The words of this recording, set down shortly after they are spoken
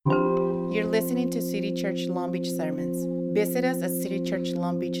You're listening to City Church Long Beach Sermons. Visit us at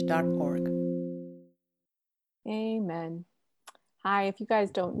citychurchlongbeach.org. Amen. Hi, if you guys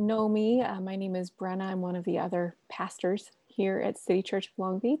don't know me, my name is Brenna. I'm one of the other pastors here at City Church of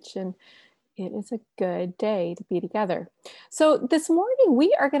Long Beach, and it is a good day to be together. So this morning,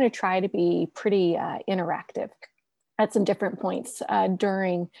 we are going to try to be pretty interactive at some different points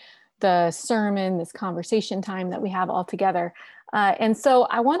during the sermon, this conversation time that we have all together. And so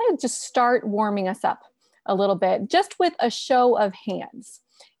I want to just start warming us up a little bit, just with a show of hands.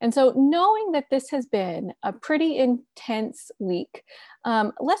 And so knowing that this has been a pretty intense week,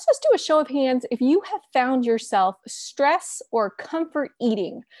 let's just do a show of hands if you have found yourself stress or comfort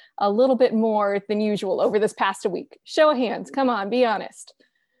eating a little bit more than usual over this past week. Show of hands, come on, be honest.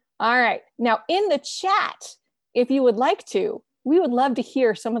 All right, now in the chat, if you would like to, we would love to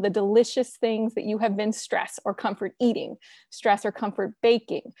hear some of the delicious things that you have been stress or comfort eating, stress or comfort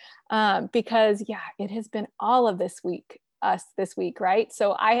baking, because yeah, it has been all of this week, right?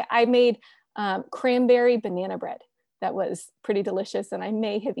 So I made cranberry banana bread that was pretty delicious, and I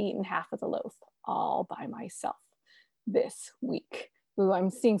may have eaten half of the loaf all by myself this week. Ooh, I'm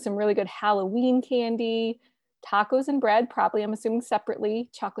seeing some really good Halloween candy, tacos and bread, probably I'm assuming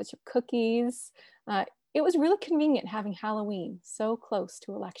separately, chocolate chip cookies. It was really convenient having Halloween so close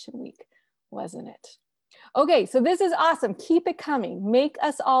to election week, wasn't it? Okay, so this is awesome. Keep it coming. Make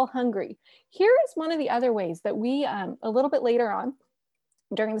us all hungry. Here is one of the other ways that we, a little bit later on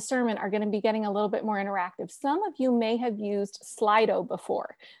during the sermon, are going to be getting a little bit more interactive. Some of you may have used Slido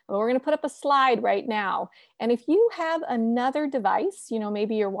before. We're going to put up a slide right now. And if you have another device, you know,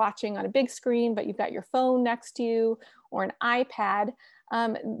 maybe you're watching on a big screen, but you've got your phone next to you or an iPad,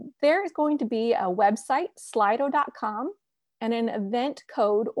 there is going to be a website, slido.com, and an event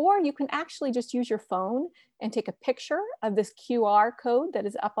code, or you can actually just use your phone and take a picture of this QR code that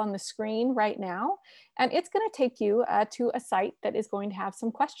is up on the screen right now. And it's going to take you to a site that is going to have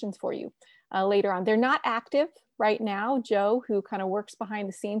some questions for you later on. They're not active right now. Joe, who kind of works behind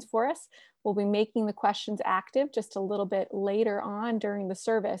the scenes for us, will be making the questions active just a little bit later on during the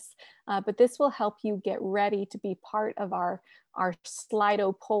service. But this will help you get ready to be part of our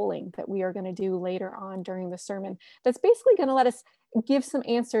Slido polling that we are going to do later on during the sermon. That's basically going to let us give some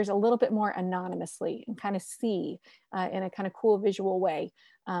answers a little bit more anonymously and kind of see in a kind of cool visual way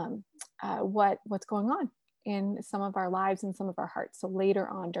what's going on in some of our lives and some of our hearts. So later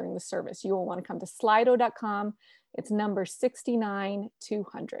on during the service, you will want to come to slido.com. It's number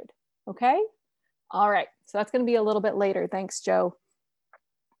 69200. Okay. All right. So that's going to be a little bit later. Thanks, Joe.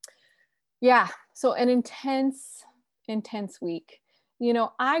 Yeah. So an intense week. You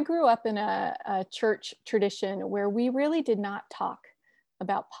know, I grew up in a church tradition where we really did not talk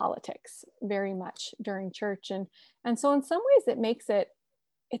about politics very much during church. And so in some ways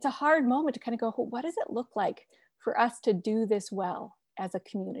it's a hard moment to kind of go, well, what does it look like for us to do this well as a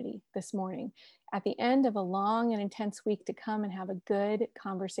community this morning at the end of a long and intense week, to come and have a good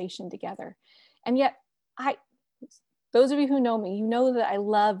conversation together? And yet those of you who know me, you know that I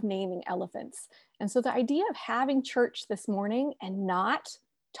love naming elephants. And so the idea of having church this morning and not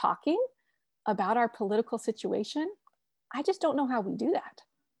talking about our political situation, I just don't know how we do that,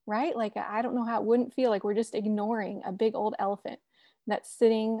 right? Like, I don't know how it wouldn't feel like we're just ignoring a big old elephant that's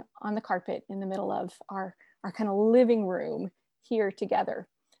sitting on the carpet in the middle of our kind of living room here together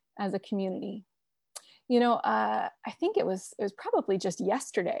as a community. You know, I think it was probably just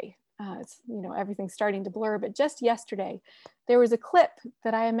yesterday. Everything's starting to blur, but just yesterday, there was a clip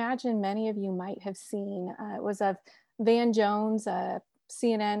that I imagine many of you might have seen. It was of Van Jones, a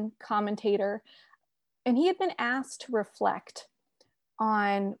CNN commentator, and he had been asked to reflect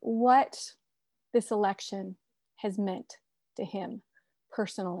on what this election has meant to him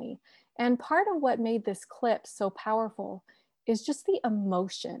personally. And part of what made this clip so powerful is just the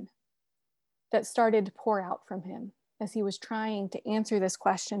emotion that started to pour out from him as he was trying to answer this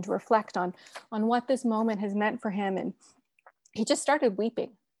question, to reflect on what this moment has meant for him. And he just started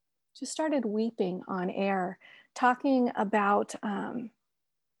weeping on air, talking about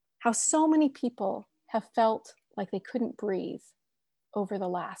how so many people have felt like they couldn't breathe over the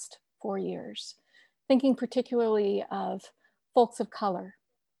last 4 years, thinking particularly of folks of color,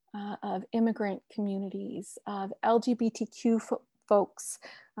 of immigrant communities, of LGBTQ folks,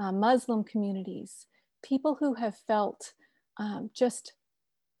 Muslim communities, people who have felt just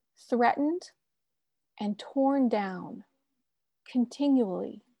threatened and torn down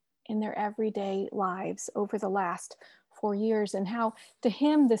continually in their everyday lives over the last 4 years, and how to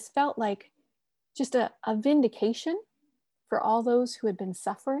him this felt like just a vindication for all those who had been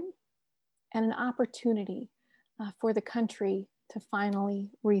suffering, and an opportunity for the country to finally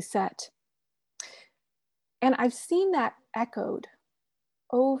reset And I've seen that echoed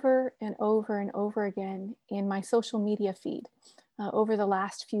over and over and over again in my social media feed over the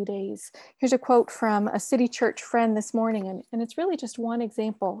last few days. Here's a quote from a City Church friend this morning, and it's really just one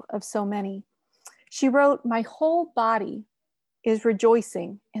example of so many. She wrote, "My whole body is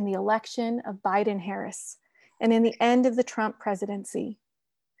rejoicing in the election of Biden-Harris and in the end of the Trump presidency.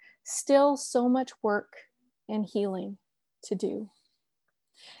 Still so much work and healing to do."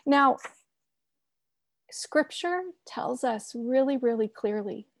 Now, Scripture tells us really, really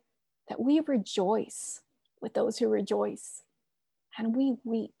clearly that we rejoice with those who rejoice, and we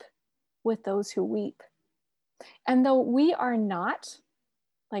weep with those who weep. And though we are not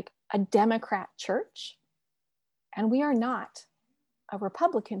like a Democrat church, and we are not a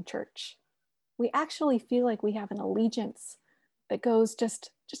Republican church, we actually feel like we have an allegiance that goes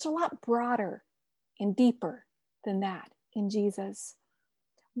just a lot broader and deeper than that in Jesus.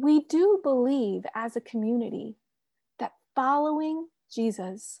 We do believe as a community that following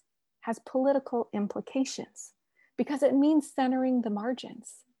Jesus has political implications because it means centering the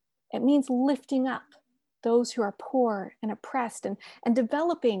margins. It means lifting up those who are poor and oppressed and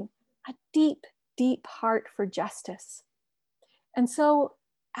developing a deep, deep heart for justice. And so,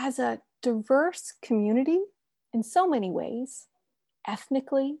 as a diverse community in so many ways,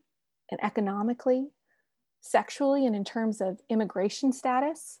 ethnically and economically, sexually, and in terms of immigration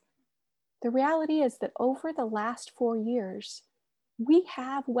status, the reality is that over the last 4 years, we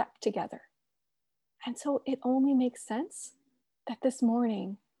have wept together. And so it only makes sense that this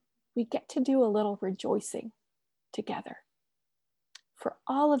morning we get to do a little rejoicing together for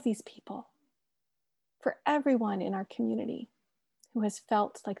all of these people, for everyone in our community who has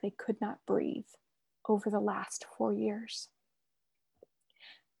felt like they could not breathe over the last 4 years.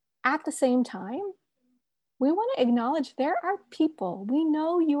 At the same time, we want to acknowledge there are people, we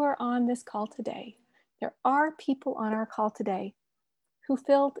know you are on this call today. There are people on our call today who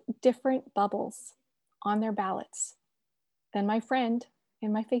filled different bubbles on their ballots than my friend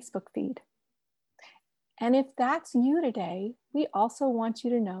in my Facebook feed. And if that's you today, we also want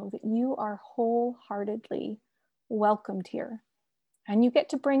you to know that you are wholeheartedly welcomed here. And you get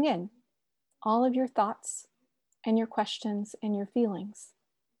to bring in all of your thoughts and your questions and your feelings.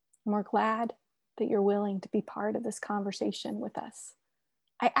 And we're glad that you're willing to be part of this conversation with us.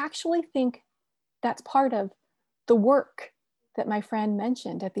 I actually think that's part of the work that my friend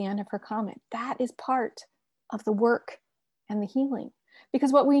mentioned at the end of her comment. That is part of the work and the healing.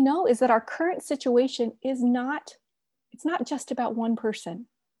 Because what we know is that our current situation is not, it's not just about one person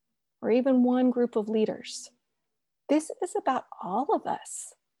or even one group of leaders. This is about all of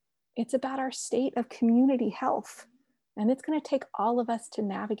us. It's about our state of community health. And it's going to take all of us to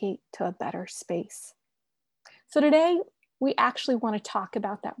navigate to a better space. So today, we actually want to talk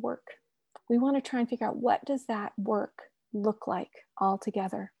about that work. We want to try and figure out, what does that work look like all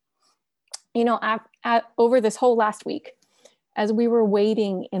together? You know, over this whole last week, as we were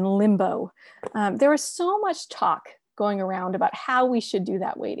waiting in limbo, there was so much talk going around about how we should do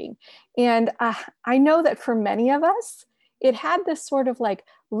that waiting. And I know that for many of us, it had this sort of like,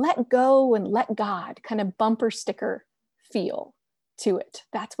 let go and let God kind of bumper sticker feel to it.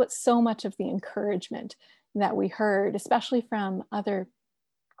 That's what so much of the encouragement that we heard, especially from other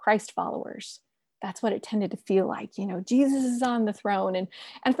Christ followers, that's what it tended to feel like. You know, Jesus is on the throne.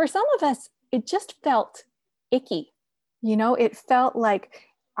 And for some of us, it just felt icky. You know, it felt like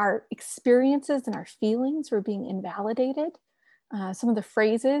our experiences and our feelings were being invalidated. Some of the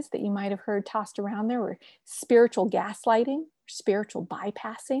phrases that you might have heard tossed around there were spiritual gaslighting, spiritual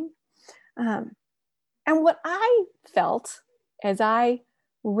bypassing. And what I felt as I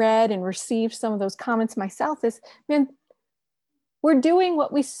read and received some of those comments myself is, man, we're doing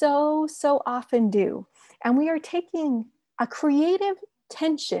what we so often do. And we are taking a creative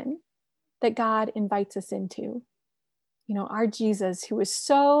tension that God invites us into. You know, our Jesus, who is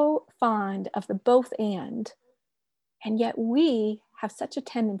so fond of the both and yet we have such a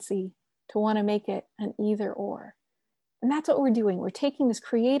tendency to want to make it an either or. And that's what we're doing. We're taking this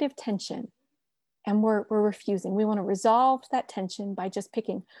creative tension and we're refusing. We want to resolve that tension by just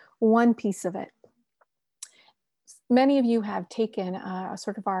picking one piece of it. Many of you have taken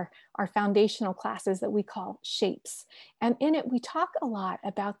sort of our foundational classes that we call shapes. And in it, we talk a lot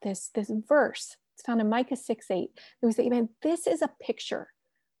about this verse. It's found in Micah 6:8. We say, man, this is a picture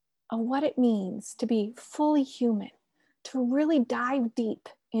of what it means to be fully human, to really dive deep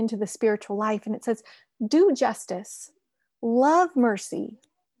into the spiritual life. And it says, do justice, love mercy,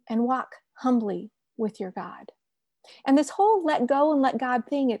 and walk humbly with your God. And this whole let go and let God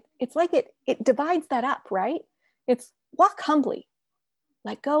thing, it's like it divides that up, right? It's walk humbly,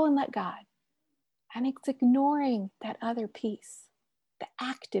 let go and let God. And it's ignoring that other piece, the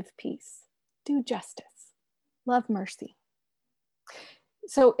active piece. Do justice, love mercy.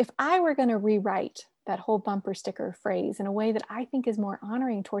 So if I were going to rewrite that whole bumper sticker phrase in a way that I think is more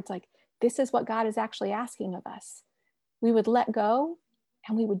honoring towards like, this is what God is actually asking of us, we would let go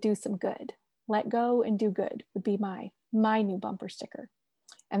and we would do some good. Let go and do good would be my new bumper sticker.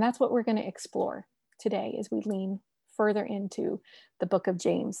 And that's what we're going to explore today as we lean further into the book of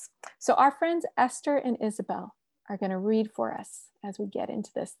James. So our friends Esther and Isabel are going to read for us as we get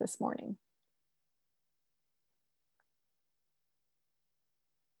into this morning.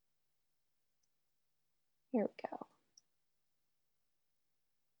 Here we go.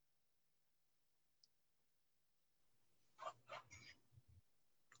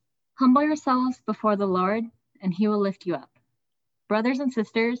 Humble yourselves before the Lord, and he will lift you up. Brothers and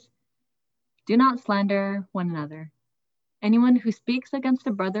sisters, do not slander one another. Anyone who speaks against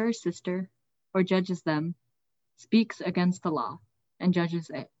a brother or sister, or judges them, speaks against the law and judges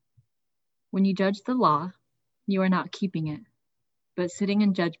it. When you judge the law, you are not keeping it, but sitting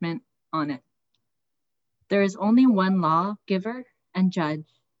in judgment on it. There is only one lawgiver and judge,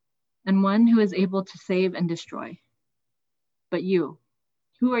 and one who is able to save and destroy. But you,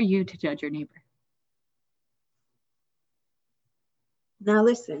 who are you to judge your neighbor? Now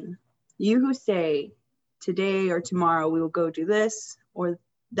listen, you who say, today or tomorrow we will go do this or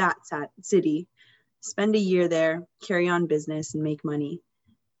that city, spend a year there, carry on business and make money.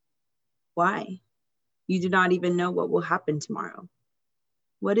 Why? You do not even know what will happen tomorrow.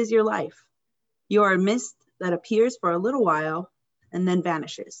 What is your life? You are a mist that appears for a little while and then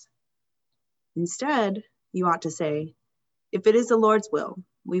vanishes. Instead, you ought to say, if it is the Lord's will,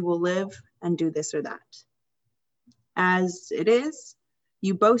 we will live and do this or that. As it is,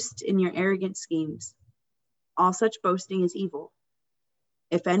 you boast in your arrogant schemes. All such boasting is evil.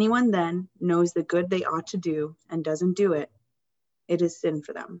 If anyone then knows the good they ought to do and doesn't do it, it is sin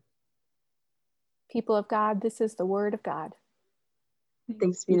for them. People of God, this is the word of God.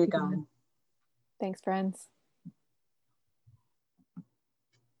 Thanks be to God. Thanks, friends.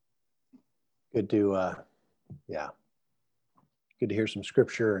 Good to good to hear some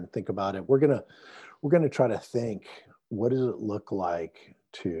scripture and think about it. We're gonna try to think, what does it look like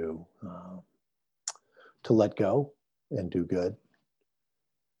to let go and do good?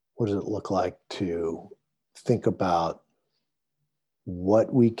 What does it look like to think about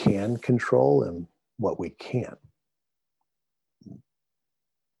what we can control and what we can't?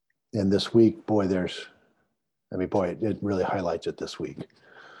 And this week, it really highlights it this week.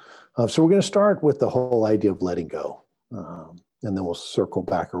 So we're going to start with the whole idea of letting go. And then we'll circle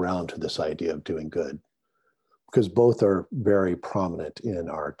back around to this idea of doing good, because both are very prominent in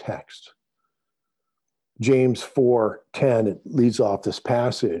our text. James 4:10, it leads off this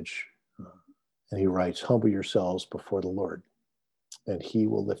passage, and he writes, humble yourselves before the Lord, and he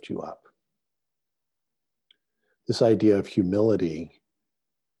will lift you up. This idea of humility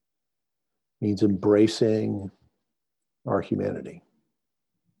means embracing our humanity.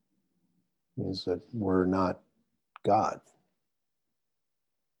 It means that we're not God.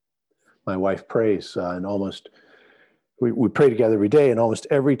 My wife prays, and we pray together every day, and almost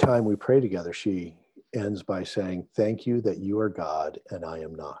every time we pray together, she ends by saying, thank you that you are God and I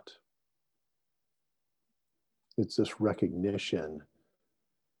am not. It's this recognition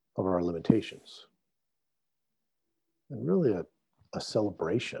of our limitations, and really a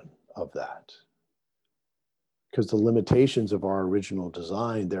celebration of that. Because the limitations of our original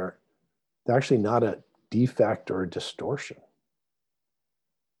design, they're actually not a defect or a distortion.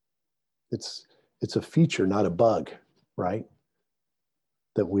 It's a feature, not a bug, right?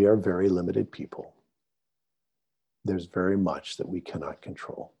 That we are very limited people. There's very much that we cannot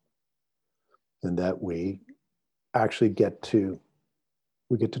control. And that we actually get to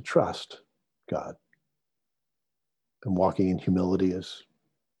trust God. And walking in humility is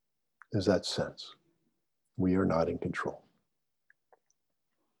that sense. We are not in control.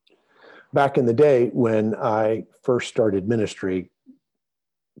 Back in the day when I first started ministry,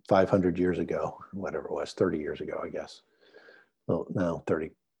 500 years ago, whatever it was, 30 years ago, I guess. Well, no,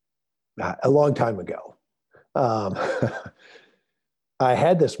 30, a long time ago. I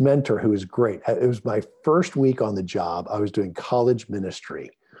had this mentor who was great. It was my first week on the job. I was doing college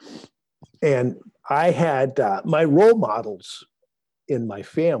ministry. And I had my role models in my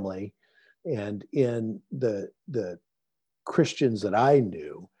family and in the Christians that I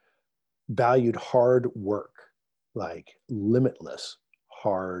knew valued hard work, like limitless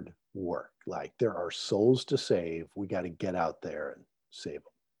hard work. Like, there are souls to save. We got to get out there and save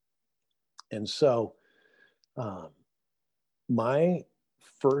them. And so my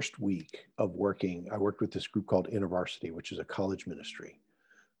first week of working, I worked with this group called InterVarsity, which is a college ministry.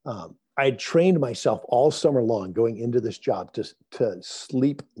 I had trained myself all summer long going into this job to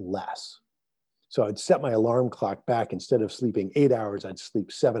sleep less. So I'd set my alarm clock back. Instead of sleeping 8 hours, I'd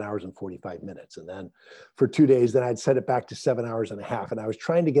sleep 7 hours and 45 minutes. And then for 2 days, then I'd set it back to 7 hours and a half. And I was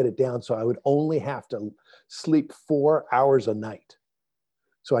trying to get it down so I would only have to sleep 4 hours a night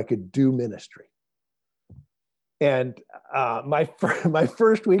so I could do ministry. And my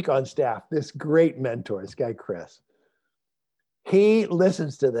first week on staff, this great mentor, this guy, Chris, he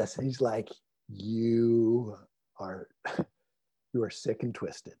listens to this and he's like, you are sick and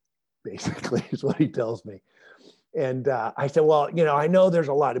twisted, basically, is what he tells me. And I said, well, I know there's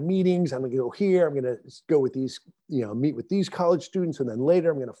a lot of meetings. I'm going to go here. I'm going to go with these, meet with these college students. And then later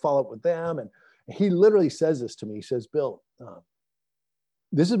I'm going to follow up with them. And he literally says this to me. He says, Bill,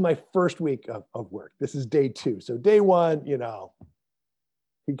 this is my first week of work. This is day 2. So day 1,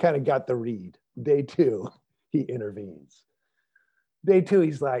 he kind of got the read. Day 2, he intervenes. Day 2,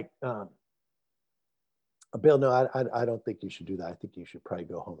 he's like, Bill, no, I don't think you should do that. I think you should probably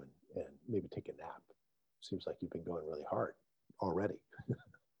go home and maybe take a nap. Seems like you've been going really hard already.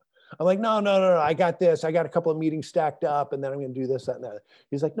 I'm like, no, I got this. I got a couple of meetings stacked up and then I'm going to do this, that, and that.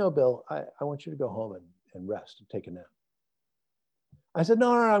 He's like, no, Bill, I want you to go home and rest and take a nap. I said,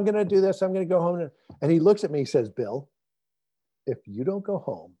 no, I'm going to do this. I'm going to go home. And he looks at me, he says, Bill, if you don't go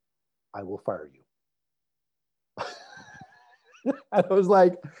home, I will fire you. I was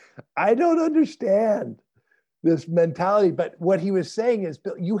like, I don't understand this mentality. But what he was saying is,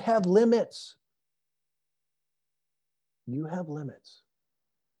 Bill, you have limits. You have limits.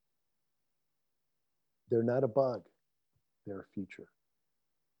 They're not a bug. They're a feature.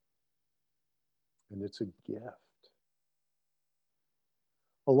 And it's a gift.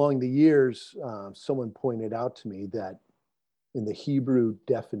 Along the years, someone pointed out to me that in the Hebrew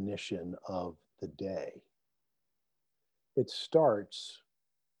definition of the day, it starts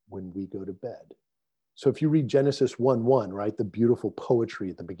when we go to bed. So if you read Genesis 1:1, right, the beautiful poetry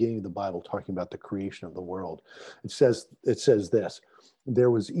at the beginning of the Bible talking about the creation of the world, it says this: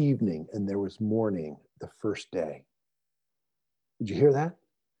 there was evening and there was morning the first day. Did you hear that?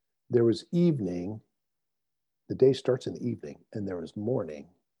 There was evening. The day starts in the evening, and there is morning.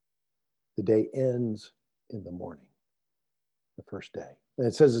 The day ends in the morning, the first day. And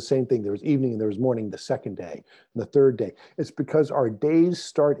it says the same thing. There was evening and there was morning the second day and the third day. It's because our days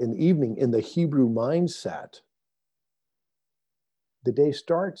start in the evening. In the Hebrew mindset, the day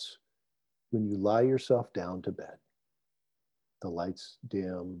starts when you lie yourself down to bed. The lights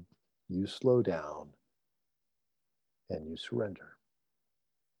dim, you slow down, and you surrender.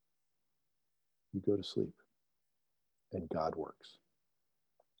 You go to sleep. And God works.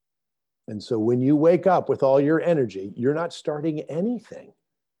 And so when you wake up with all your energy, you're not starting anything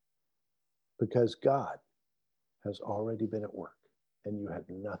because God has already been at work and you had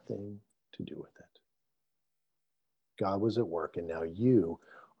nothing to do with it. God was at work and now you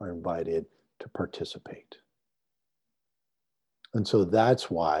are invited to participate. And so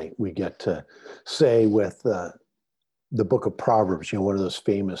that's why we get to say with the book of Proverbs, one of those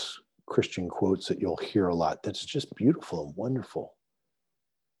famous Christian quotes that you'll hear a lot that's just beautiful and wonderful.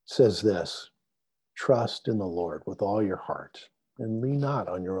 It says this: trust in the Lord with all your heart and lean not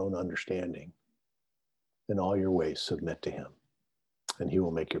on your own understanding. In all your ways submit to him and he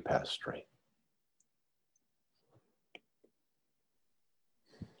will make your path straight.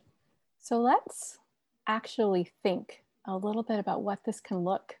 So let's actually think a little bit about what this can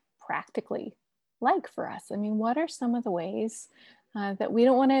look practically like for us. I mean, what are some of the ways that we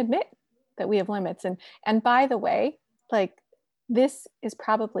don't want to admit that we have limits? And by the way, like, this is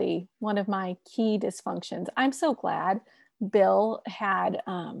probably one of my key dysfunctions. I'm so glad Bill had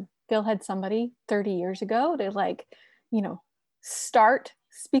somebody 30 years ago to start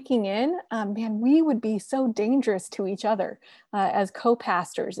speaking in. Man, we would be so dangerous to each other as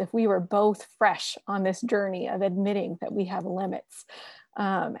co-pastors if we were both fresh on this journey of admitting that we have limits.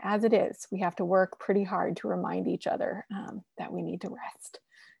 As it is, we have to work pretty hard to remind each other that we need to rest.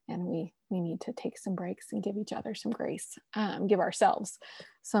 And we need to take some breaks and give each other some grace, give ourselves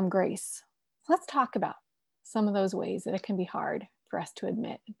some grace. Let's talk about some of those ways that it can be hard for us to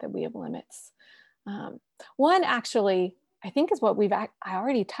admit that we have limits. One actually, I think, is what I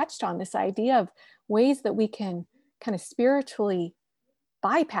already touched on, this idea of ways that we can kind of spiritually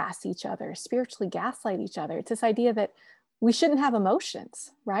bypass each other, spiritually gaslight each other. It's this idea that we shouldn't have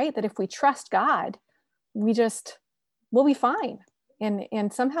emotions, right? That if we trust God, we'll be fine.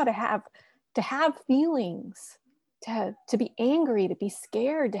 And somehow to have feelings, to be angry, to be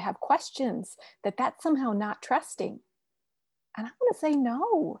scared, to have questions, that's somehow not trusting. And I want to say,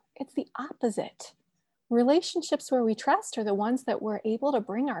 no, it's the opposite. Relationships where we trust are the ones that we're able to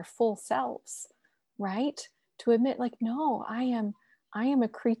bring our full selves, right? To admit, like, no, I am a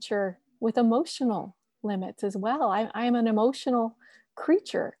creature with emotional limits as well. I am an emotional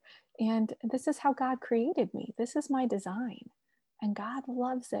creature. And this is how God created me. This is my design. And God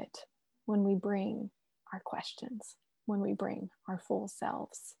loves it when we bring our questions, when we bring our full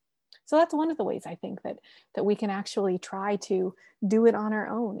selves. So that's one of the ways I think that we can actually try to do it on our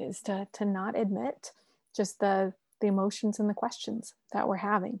own, is to not admit just the emotions and the questions that we're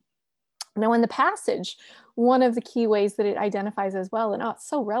having. Now, in the passage, one of the key ways that it identifies as well, and it's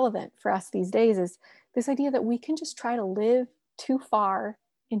so relevant for us these days, is this idea that we can just try to live too far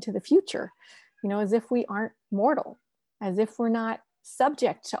into the future, as if we aren't mortal, as if we're not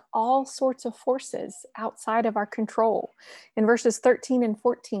subject to all sorts of forces outside of our control. In verses 13 and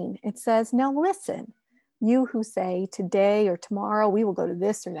 14, it says, "Now listen, you who say today or tomorrow we will go to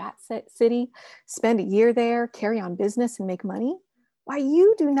this or that city, spend a year there, carry on business and make money. Why,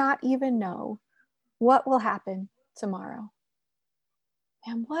 you do not even know what will happen tomorrow."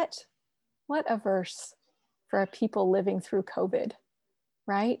 And what a verse for a people living through COVID,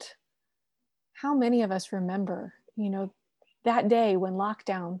 right? How many of us remember, that day when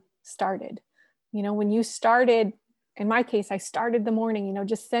lockdown started? When you started, in my case, I started the morning,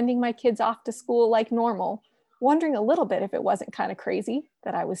 just sending my kids off to school like normal, wondering a little bit if it wasn't kind of crazy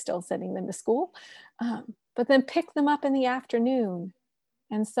that I was still sending them to school, but then pick them up in the afternoon.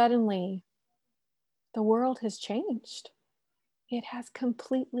 And suddenly, the world has changed. It has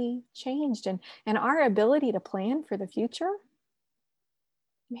completely changed. And our ability to plan for the future,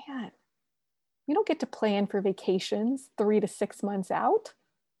 man, we don't get to plan for vacations 3 to 6 months out,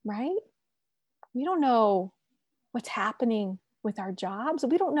 right? We don't know what's happening with our jobs.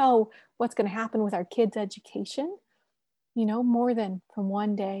 We don't know what's going to happen with our kids' education, more than from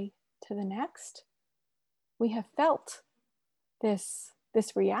one day to the next. We have felt this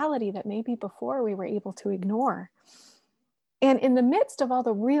reality that maybe before we were able to ignore. And in the midst of all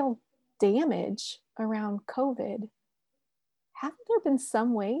the real damage around COVID, haven't there been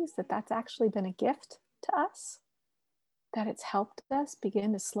some ways that that's actually been a gift to us? That it's helped us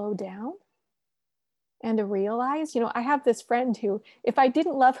begin to slow down and to realize, I have this friend who, if I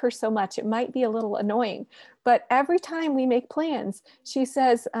didn't love her so much, it might be a little annoying. But every time we make plans, she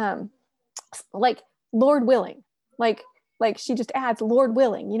says, like, Lord willing, like she just adds Lord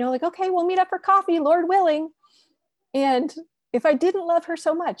willing, like, okay, we'll meet up for coffee, Lord willing. And if I didn't love her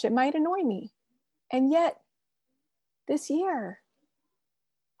so much, it might annoy me. And yet this year,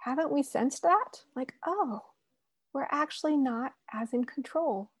 haven't we sensed that? Like, oh, we're actually not as in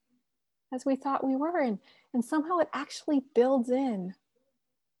control as we thought we were. And somehow it actually builds in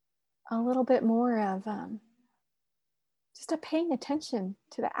a little bit more of just a paying attention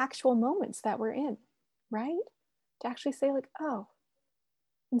to the actual moments that we're in, right? To actually say, like, oh,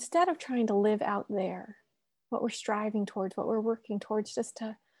 instead of trying to live out there, what we're striving towards, what we're working towards, just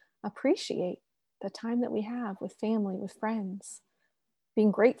to appreciate the time that we have with family, with friends, being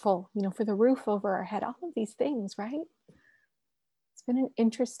grateful, for the roof over our head, all of these things, right? It's been an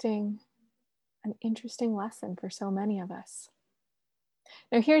interesting lesson for so many of us.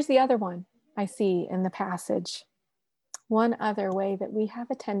 Now, here's the other one I see in the passage. One other way that we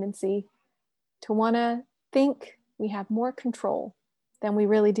have a tendency to want to think we have more control than we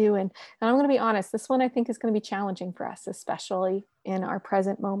really do. And I'm going to be honest, this one I think is going to be challenging for us, especially in our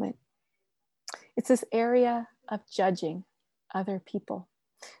present moment. It's this area of judging other people.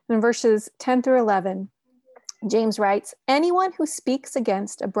 In verses 10 through 11, James writes, "Anyone who speaks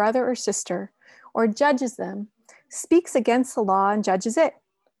against a brother or sister or judges them speaks against the law and judges it.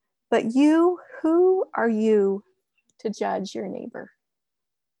 But you, who are you to judge your neighbor?"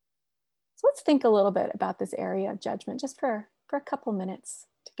 So let's think a little bit about this area of judgment just for a couple minutes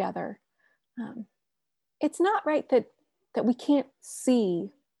together. It's not right that we can't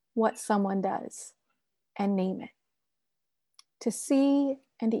see what someone does and name it. To see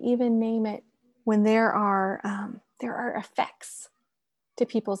and to even name it when there are effects to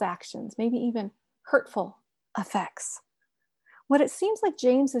people's actions, maybe even hurtful effects. What it seems like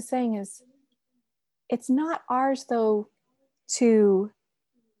James is saying is, it's not ours, though, to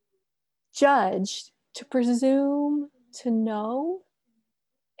judge, to presume to know,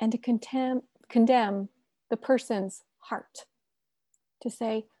 and to condemn the person's heart. To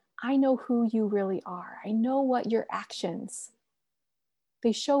say, I know who you really are. I know what your actions,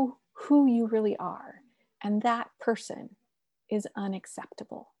 they show who you really are. And that person is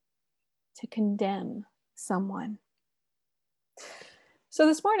unacceptable. To condemn someone. So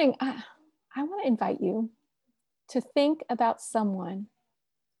this morning, I want to invite you to think about someone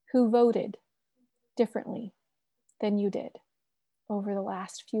who voted differently than you did over the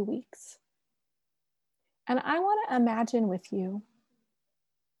last few weeks. And I want to imagine with you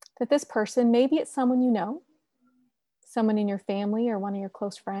that this person, maybe it's someone you know, someone in your family or one of your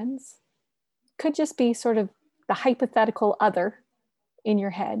close friends, could just be sort of the hypothetical other in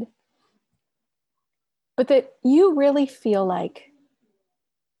your head, but that you really feel like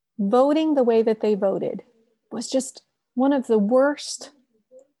voting the way that they voted was just one of the worst,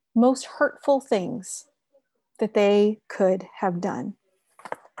 most hurtful things that they could have done.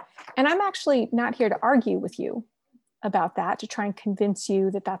 And I'm actually not here to argue with you about that, to try and convince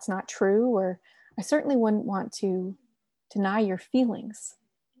you that that's not true, or I certainly wouldn't want to deny your feelings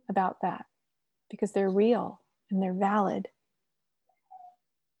about that, because they're real and they're valid.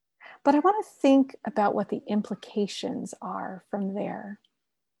 But I want to think about what the implications are from there.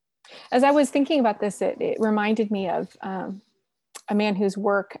 As I was thinking about this, it reminded me of a man whose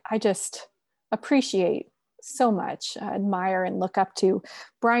work I just appreciate so much, admire and look up to,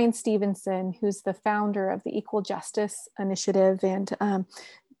 Bryan Stevenson, who's the founder of the Equal Justice Initiative. And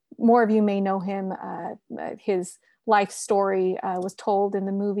more of you may know him. His life story was told in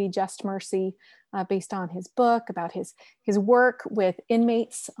the movie Just Mercy, based on his book, about his work with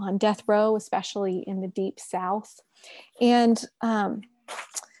inmates on death row, especially in the Deep South. And,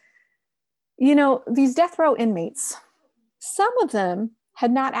 you know, these death row inmates, some of them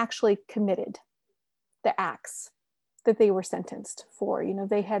had not actually committed the acts that they were sentenced for. You know,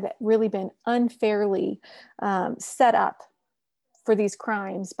 they had really been unfairly set up for these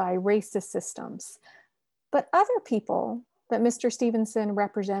crimes by racist systems. But other people that Mr. Stevenson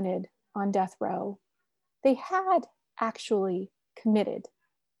represented on death row, they had actually committed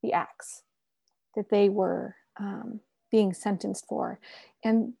the acts that they were being sentenced for.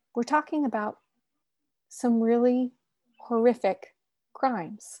 And we're talking about some really horrific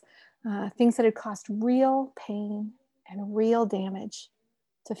crimes, things that had caused real pain and real damage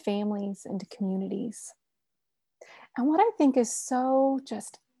to families and to communities. And what I think is so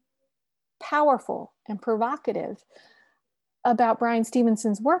just powerful and provocative about Bryan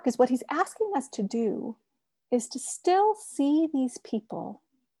Stevenson's work is what he's asking us to do is to still see these people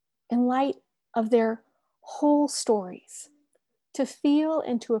in light of their whole stories, to feel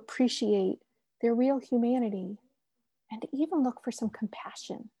and to appreciate their real humanity, and to even look for some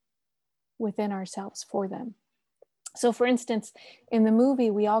compassion within ourselves for them. So for instance, in the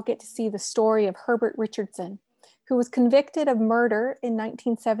movie, we all get to see the story of Herbert Richardson, who was convicted of murder in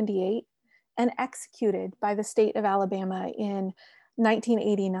 1978 and executed by the state of Alabama in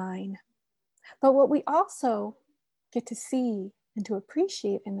 1989. But what we also get to see and to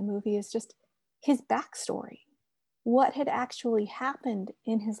appreciate in the movie is just his backstory, what had actually happened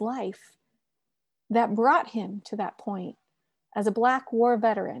in his life that brought him to that point as a Black war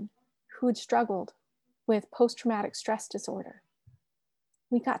veteran who had struggled with post-traumatic stress disorder.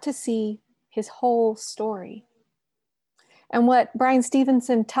 We got to see his whole story. And what Bryan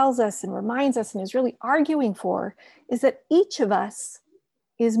Stevenson tells us and reminds us and is really arguing for is that each of us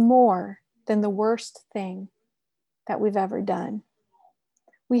is more than the worst thing that we've ever done.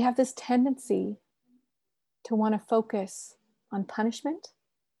 We have this tendency to want to focus on punishment,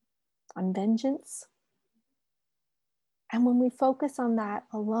 on vengeance. And when we focus on that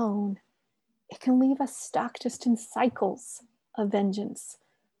alone, it can leave us stuck just in cycles of vengeance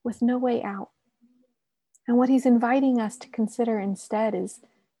with no way out. And what he's inviting us to consider instead is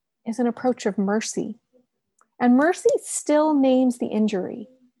an approach of mercy. And mercy still names the injury.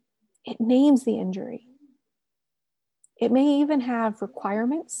 It names the injury. It may even have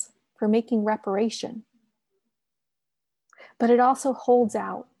requirements for making reparation, but it also holds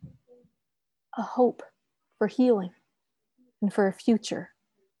out a hope for healing and for a future,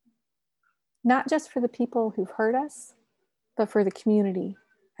 not just for the people who've hurt us, but for the community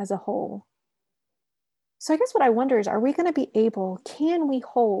as a whole. So I guess what I wonder is, are we going to be able, can we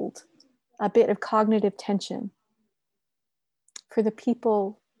hold a bit of cognitive tension for the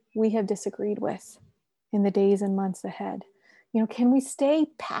people we have disagreed with in the days and months ahead? You know, can we stay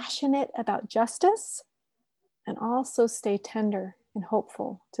passionate about justice and also stay tender and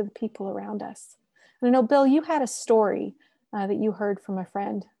hopeful to the people around us? And I know, Bill, you had a story that you heard from a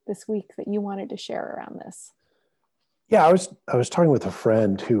friend this week that you wanted to share around this. Yeah, I was talking with a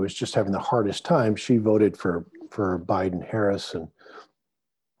friend who was just having the hardest time. She voted for Biden-Harris, and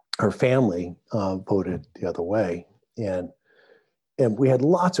her family voted the other way. And we had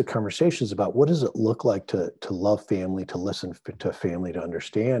lots of conversations about what does it look like to love family, to listen to family, to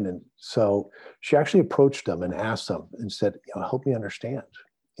understand. And so she actually approached them and asked them and said, you know, help me understand.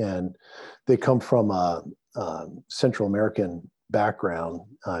 And they come from a Central American background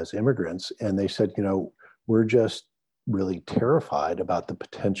as immigrants, and they said, we're just really terrified about the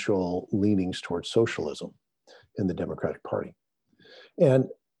potential leanings towards socialism in the Democratic Party. And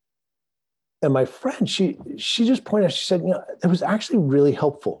my friend, she just pointed out, she said, it was actually really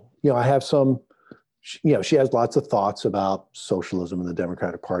helpful. I have she has lots of thoughts about socialism and the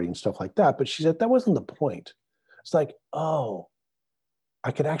Democratic Party and stuff like that, but she said that wasn't the point. It's like, oh,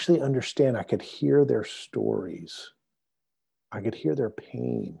 I could actually understand, I could hear their stories. I could hear their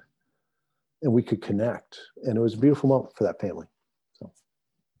pain, and we could connect. And it was a beautiful moment for that family. So.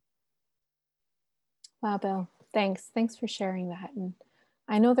 Wow, Bill, thanks. Thanks for sharing that. And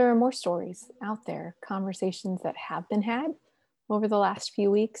I know there are more stories out there, conversations that have been had over the last few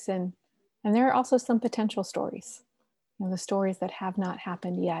weeks. And there are also some potential stories, the stories that have not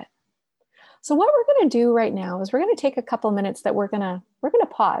happened yet. So what we're going to do right now is we're going to take a couple minutes that we're going to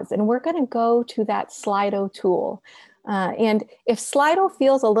pause, and we're going to go to that Slido tool. And if Slido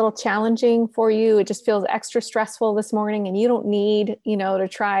feels a little challenging for you, it just feels extra stressful this morning, and you don't need, to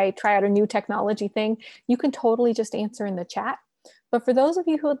try out a new technology thing, you can totally just answer in the chat. But for those of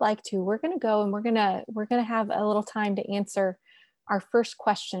you who would like to, we're going to go and we're going to have a little time to answer our first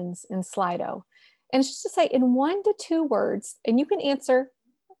questions in Slido. And it's just to say in 1 to 2 words, and you can answer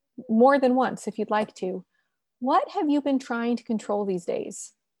more than once if you'd like to, what have you been trying to control these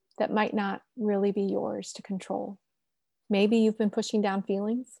days that might not really be yours to control? Maybe you've been pushing down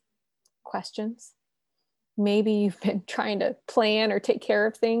feelings, questions. Maybe you've been trying to plan or take care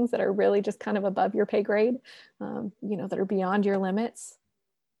of things that are really just kind of above your pay grade, that are beyond your limits.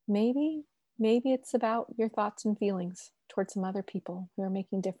 Maybe it's about your thoughts and feelings towards some other people who are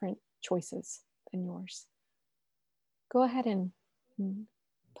making different choices than yours. Go ahead and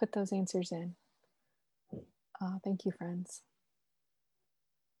put those answers in. Thank you, friends.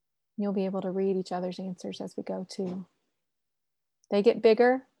 You'll be able to read each other's answers as we go too. They get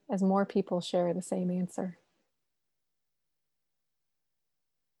bigger as more people share the same answer.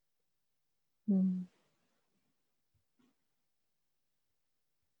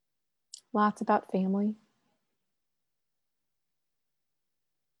 Lots about family.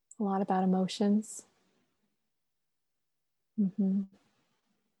 A lot about emotions.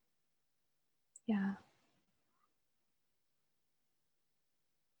 Yeah.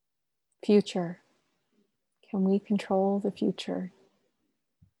 Future. Can we control the future?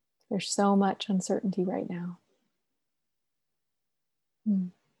 There's so much uncertainty right now.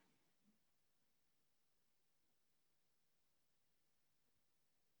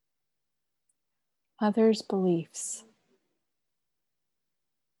 Others' beliefs.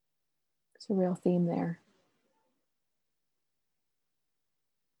 It's a real theme there.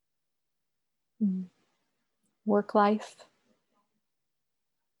 Work life.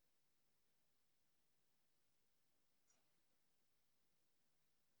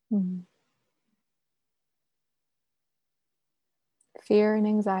 Fear and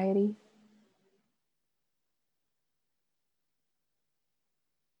anxiety.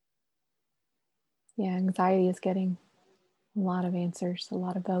 Yeah, anxiety is getting a lot of answers, a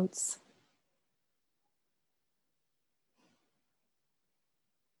lot of votes.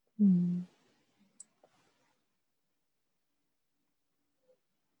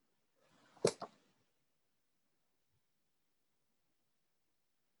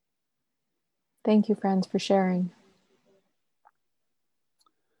 Thank you, friends, for sharing.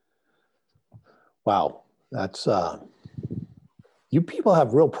 Wow, that's you people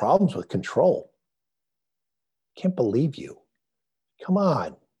have real problems with control. Can't believe you. Come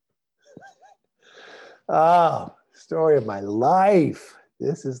on. Story of my life.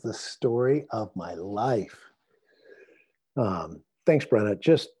 This is the story of my life. Thanks, Brenna.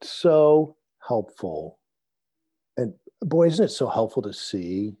 Just so helpful. And boy, isn't it so helpful to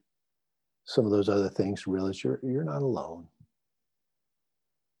see some of those other things, realize you're not alone.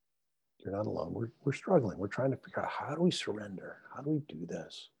 You're not alone. We're struggling. We're trying to figure out, how do we surrender? How do we do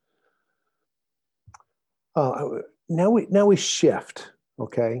this? Now we shift,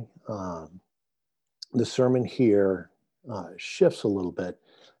 okay? The sermon here shifts a little bit,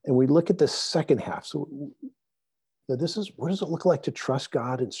 and we look at the second half. So this is, what does it look like to trust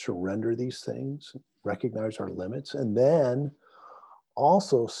God and surrender these things, recognize our limits, and then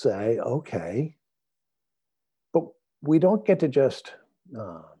also say, okay, but we don't get to just,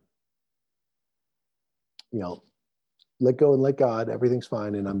 let go and let God, everything's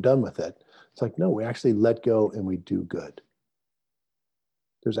fine and I'm done with it. It's like, no, we actually let go and we do good.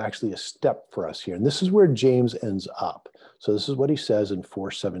 There's actually a step for us here. And this is where James ends up. So this is what he says in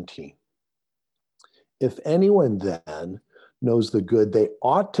 4:17. If anyone then knows the good they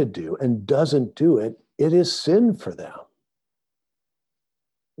ought to do and doesn't do it, it is sin for them.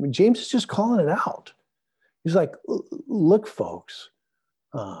 I mean, James is just calling it out. He's like, look, folks,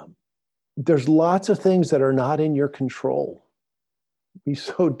 there's lots of things that are not in your control. We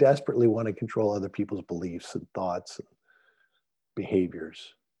so desperately want to control other people's beliefs and thoughts and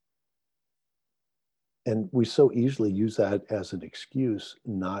behaviors. And we so easily use that as an excuse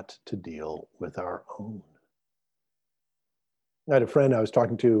not to deal with our own. I had a friend I was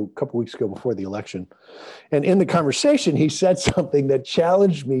talking to a couple of weeks ago before the election. And in the conversation, he said something that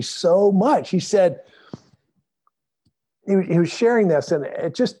challenged me so much. He said, he was sharing this, and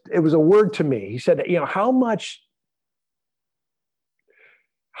it was a word to me. He said, how much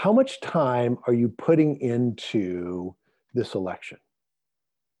time are you putting into this election?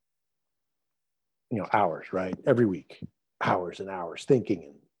 Hours, right? Every week, hours and hours thinking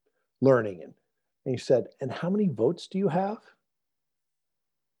and learning. And he said, and how many votes do you have?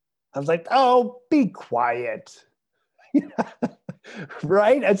 I was like, oh, be quiet.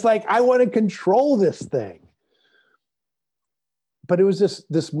 Right? It's like, I want to control this thing. But it was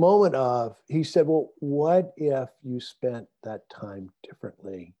this moment of, he said, well, what if you spent that time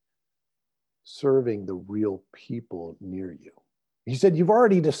differently serving the real people near you? He said, you've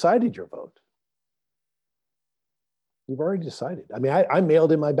already decided your vote. You've already decided. I mean, I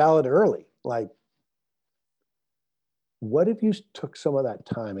mailed in my ballot early. Like, what if you took some of that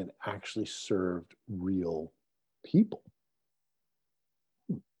time and actually served real people?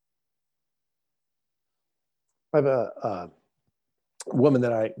 I have a woman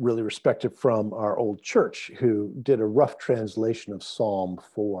that I really respected from our old church who did a rough translation of Psalm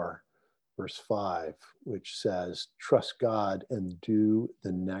 4, verse 5, which says, trust God and do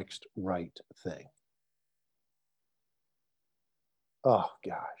the next right thing. Oh,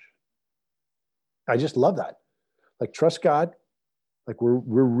 gosh. I just love that. Like, trust God. Like, we're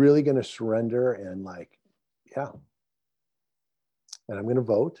really going to surrender and yeah. And I'm going to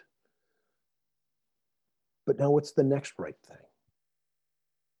vote. But now what's the next right thing?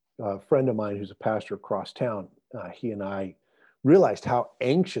 A friend of mine who's a pastor across town, he and I realized how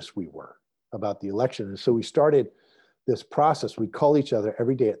anxious we were about the election. And so we started this process. We call each other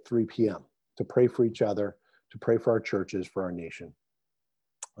every day at 3 p.m. to pray for each other, to pray for our churches, for our nation,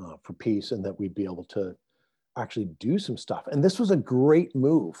 for peace, and that we'd be able to actually do some stuff. And this was a great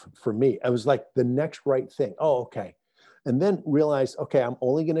move for me. I was like, the next right thing. Oh, okay. And then realized, okay, I'm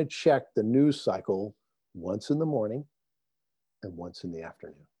only going to check the news cycle once in the morning and once in the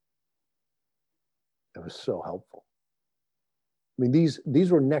afternoon. It was so helpful. I mean,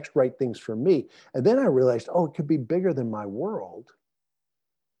 these were next right things for me. And then I realized, oh, it could be bigger than my world.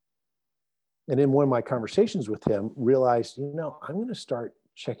 And in one of my conversations with him, realized, I'm going to start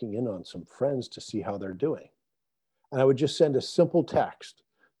checking in on some friends to see how they're doing. And I would just send a simple text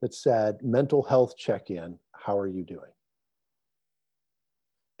that said, mental health check-in, how are you doing?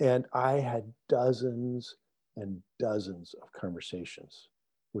 And I had dozens and dozens of conversations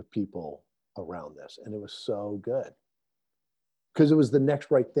with people around this. And it was so good. Because it was the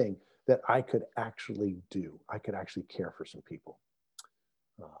next right thing that I could actually do. I could actually care for some people.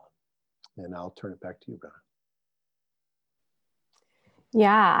 And I'll turn it back to you, Brenna.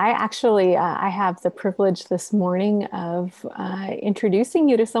 Yeah, I actually, I have the privilege this morning of introducing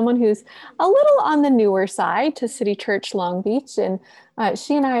you to someone who's a little on the newer side to City Church Long Beach. And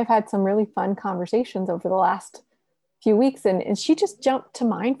she and I have had some really fun conversations over the last few weeks. And she just jumped to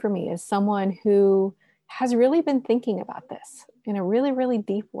mind for me as someone who has really been thinking about this in a really, really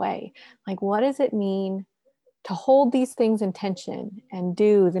deep way. Like, what does it mean to hold these things in tension and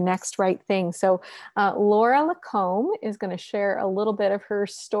do the next right thing? So Laura Lacombe is going to share a little bit of her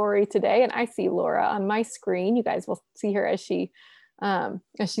story today. And I see Laura on my screen. You guys will see her as she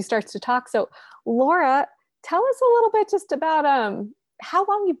starts to talk. So Laura, tell us a little bit just about how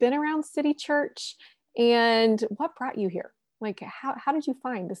long you've been around City Church and what brought you here. Like, how did you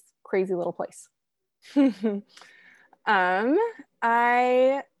find this crazy little place? Can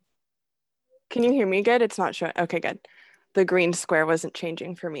you hear me good? It's not showing. Okay, good. The green square wasn't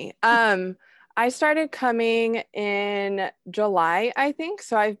changing for me. I started coming in July, I think.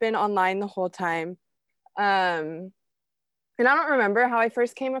 So I've been online the whole time. And I don't remember how I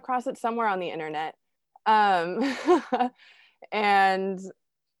first came across it, somewhere on the internet. And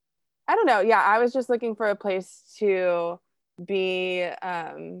I don't know. Yeah, I was just looking for a place to be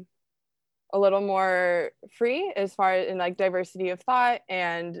a little more free as far as in like diversity of thought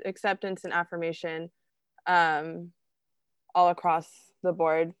and acceptance and affirmation all across the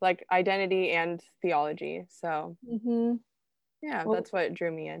board, like identity and theology. So yeah, that's what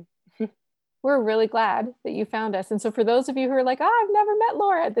drew me in. we're really glad that you found us. And so for those of you who are like, oh, I've never met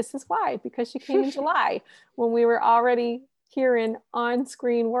Laura, this is why, because she came in July when we were already here in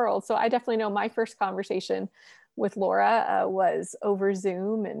on-screen world. So I definitely know my first conversation with Laura was over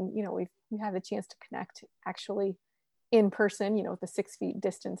Zoom, and we had the chance to connect actually in person, with the 6 feet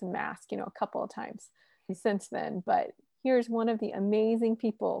distance and mask, a couple of times since then. But here's one of the amazing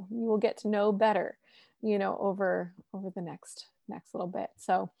people you will get to know better, over the next little bit.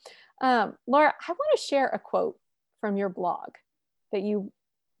 So, Laura, I want to share a quote from your blog that you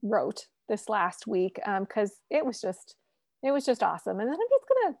wrote this last week, because it was just awesome. And then I'm just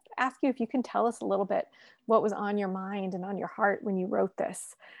going to ask you if you can tell us a little bit what was on your mind and on your heart when you wrote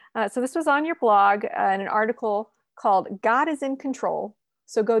this. So this was on your blog in an article called "God is in Control,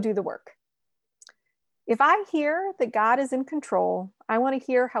 so go do the work." If I hear that God is in control, I want to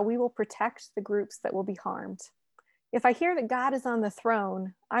hear how we will protect the groups that will be harmed. If I hear that God is on the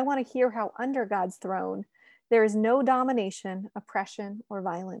throne, I want to hear how under God's throne, there is no domination, oppression, or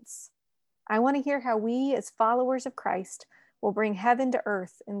violence. I want to hear how we, as followers of Christ, will bring heaven to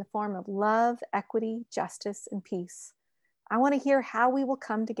earth in the form of love, equity, justice, and peace. I want to hear how we will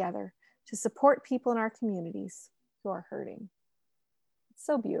come together to support people in our communities who are hurting. It's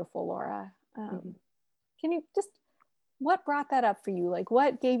so beautiful, Laura. Can you just, what brought that up for you? Like,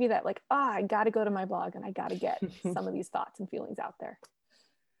 what gave you that, like, I got to go to my blog and I got to get some of these thoughts and feelings out there?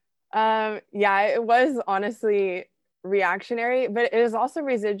 Yeah, it was honestly reactionary, but it is also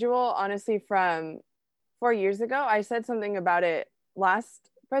residual, honestly, from 4 years ago. I said something about it last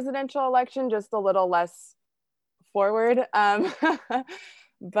presidential election, just a little less forward.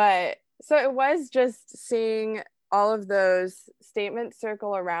 But so it was just seeing all of those statements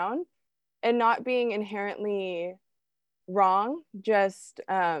circle around and not being inherently wrong, just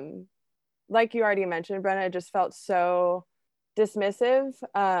like you already mentioned, Brenna, it just felt so dismissive.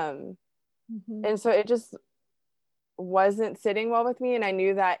 And so it just wasn't sitting well with me. And I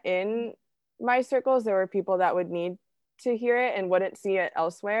knew that in my circles, there were people that would need to hear it and wouldn't see it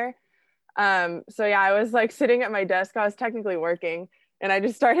elsewhere. So yeah, I was like sitting at my desk. I was technically working, and I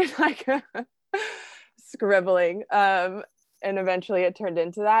just started like scribbling. And eventually it turned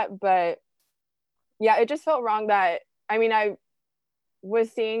into that. But yeah, it just felt wrong that, I mean, I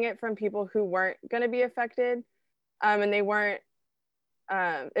was seeing it from people who weren't going to be affected. And they weren't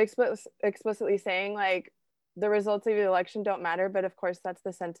explicitly saying like the results of the election don't matter. But of course, that's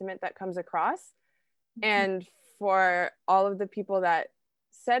the sentiment that comes across. And for all of the people that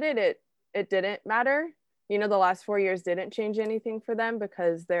said it didn't matter. The last 4 years didn't change anything for them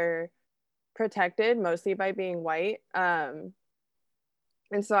because they're protected mostly by being white. And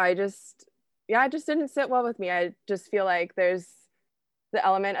so it just didn't sit well with me. I just feel like there's the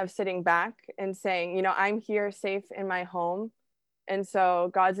element of sitting back and saying, I'm here safe in my home. And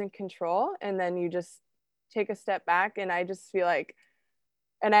so God's in control. And then you just take a step back. And I just feel like,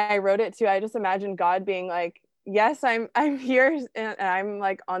 and I wrote it too, I just imagine God being like, yes, I'm here and I'm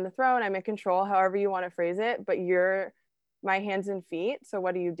like on the throne, I'm in control, however you want to phrase it, but you're my hands and feet. So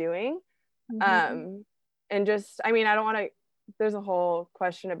what are you doing? And just, I mean, I don't want to, there's a whole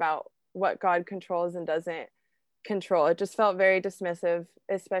question about what God controls and doesn't control. It just felt very dismissive,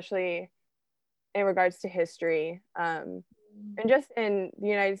 especially in regards to history. And just in the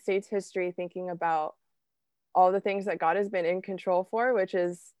United States history, thinking about all the things that God has been in control for, which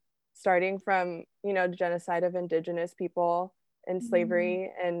is starting from, genocide of indigenous people and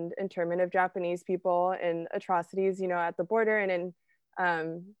slavery and internment of Japanese people and atrocities, at the border and in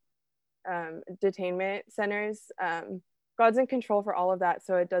detainment centers. God's in control for all of that.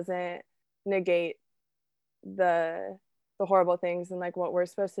 So it doesn't negate the horrible things and like what we're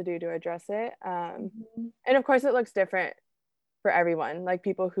supposed to do to address it. And of course it looks different for everyone, like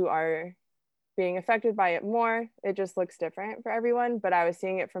people who are being affected by it more, it just looks different for everyone. But I was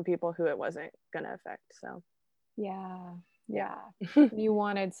seeing it from people who it wasn't going to affect. So yeah. You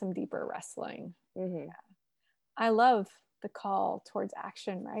wanted some deeper wrestling. Yeah. I love the call towards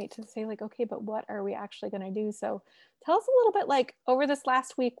action, right? To say like, okay, but what are we actually going to do? So tell us a little bit, like over this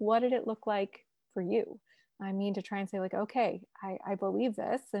last week, what did it look like for you? I mean, to try and say like, okay, I believe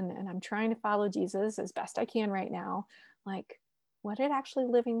this and I'm trying to follow Jesus as best I can right now. Like, what did actually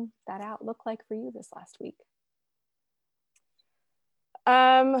living that out look like for you this last week?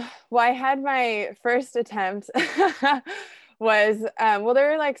 Well, I had my first attempt was, there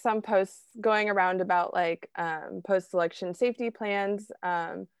were like some posts going around about like post-election safety plans.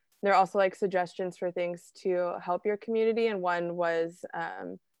 There are also like suggestions for things to help your community. And one was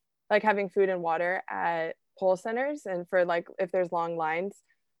like having food and water at poll centers and for like if there's long lines.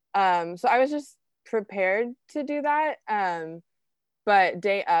 So I was just prepared to do that. But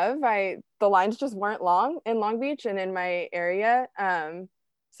day of, the lines just weren't long in Long Beach and in my area.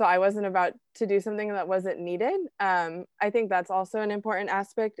 So I wasn't about to do something that wasn't needed. I think that's also an important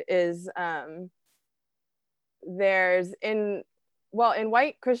aspect is there's in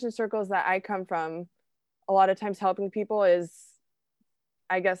white Christian circles that I come from, a lot of times helping people is,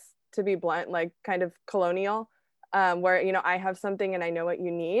 I guess, to be blunt, like kind of colonial, where, you know, I have something and I know what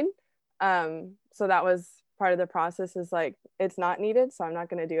you need. So that was part of the process is like, it's not needed, so I'm not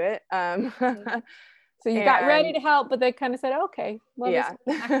going to do it. So you got ready to help, but they kind of said, okay, well, yeah.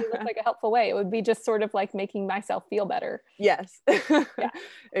 this doesn't actually look like a helpful way. It would be just sort of like making myself feel better. Yes, yeah.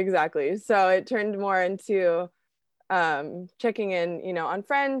 Exactly. So it turned more into checking in, you know, on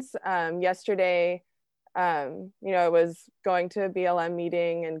friends. Yesterday, you know, I was going to a BLM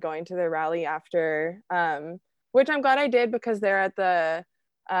meeting and going to the rally after, which I'm glad I did because they're at the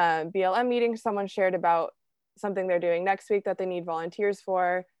BLM meeting. Someone shared about something they're doing next week that they need volunteers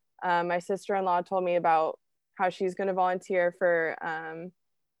for. My sister-in-law told me about how she's going to volunteer for,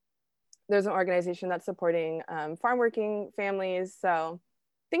 there's an organization that's supporting farm working families. So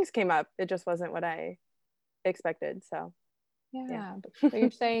things came up. It just wasn't what I expected. So yeah. But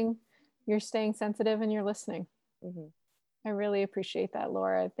you're staying sensitive and you're listening. Mm-hmm. I really appreciate that,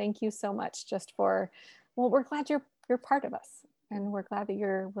 Laura. Thank you so much just for, well, we're glad you're part of us. And we're glad that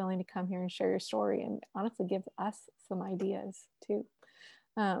you're willing to come here and share your story and honestly give us some ideas too.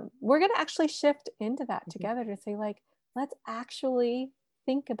 We're going to actually shift into that together to say, like, let's actually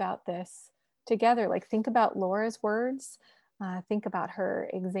think about this together. Like, think about Laura's words, think about her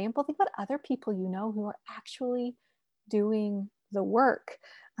example, think about other people you know who are actually doing the work.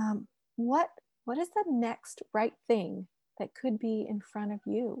 What is the next right thing that could be in front of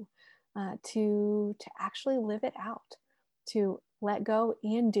you to actually live it out, to let go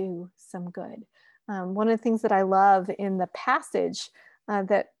and do some good? One of the things that I love in the passage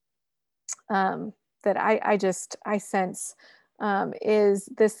that I sense is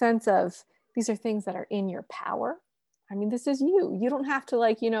this sense of these are things that are in your power. I mean, this is you. You don't have to,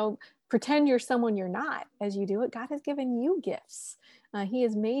 like, you know, pretend you're someone you're not as you do it. God has given you gifts. He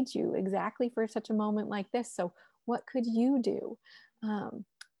has made you exactly for such a moment like this. So what could you do?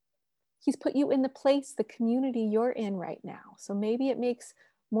 He's put you in the place, the community you're in right now. So maybe it makes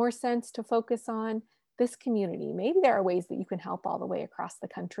more sense to focus on this community. Maybe there are ways that you can help all the way across the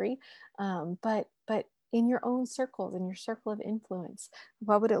country, but in your own circles, in your circle of influence,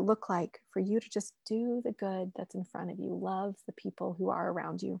 what would it look like for you to just do the good that's in front of you, love the people who are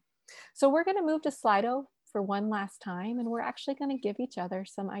around you? So we're going to move to Slido for one last time, and we're actually going to give each other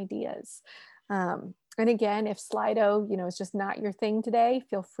some ideas. And again, if Slido, you know, is just not your thing today,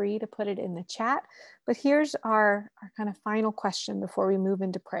 feel free to put it in the chat. But here's our kind of final question before we move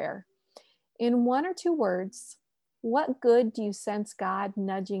into prayer. In one or two words, what good do you sense God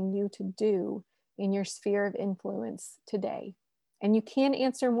nudging you to do in your sphere of influence today? And you can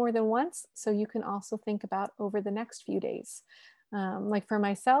answer more than once, so you can also think about over the next few days. Like for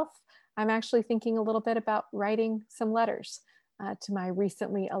myself, I'm actually thinking a little bit about writing some letters to my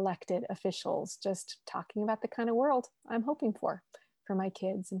recently elected officials, just talking about the kind of world I'm hoping for my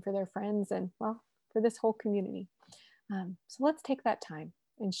kids and for their friends and, well, for this whole community. So let's take that time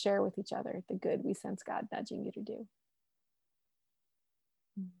and share with each other the good we sense God nudging you to do.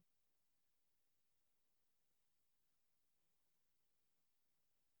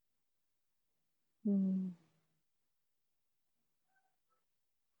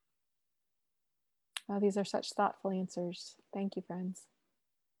 Oh, these are such thoughtful answers. Thank you, friends.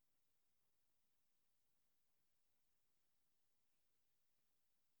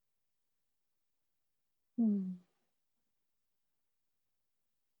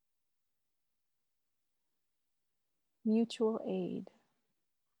 Mutual aid.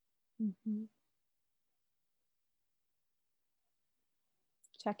 Mm-hmm.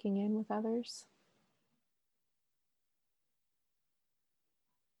 Checking in with others.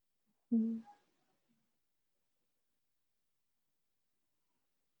 Mm-hmm.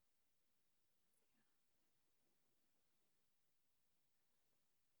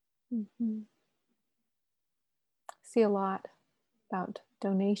 Mm-hmm. See a lot about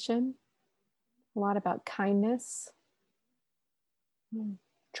donation, a lot about kindness,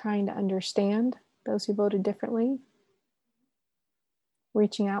 trying to understand those who voted differently,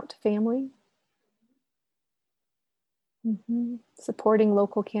 reaching out to family, supporting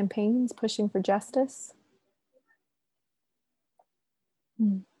local campaigns, pushing for justice.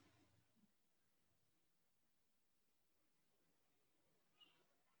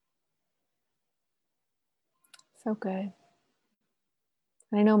 So good.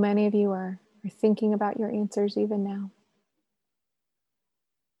 I know many of you are thinking about your answers even now.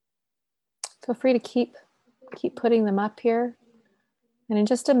 Feel free to keep putting them up here. And in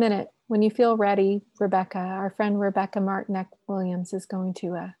just a minute, when you feel ready, Rebecca, our friend Rebecca Martinek Williams is going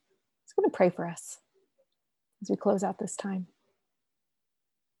to pray for us as we close out this time.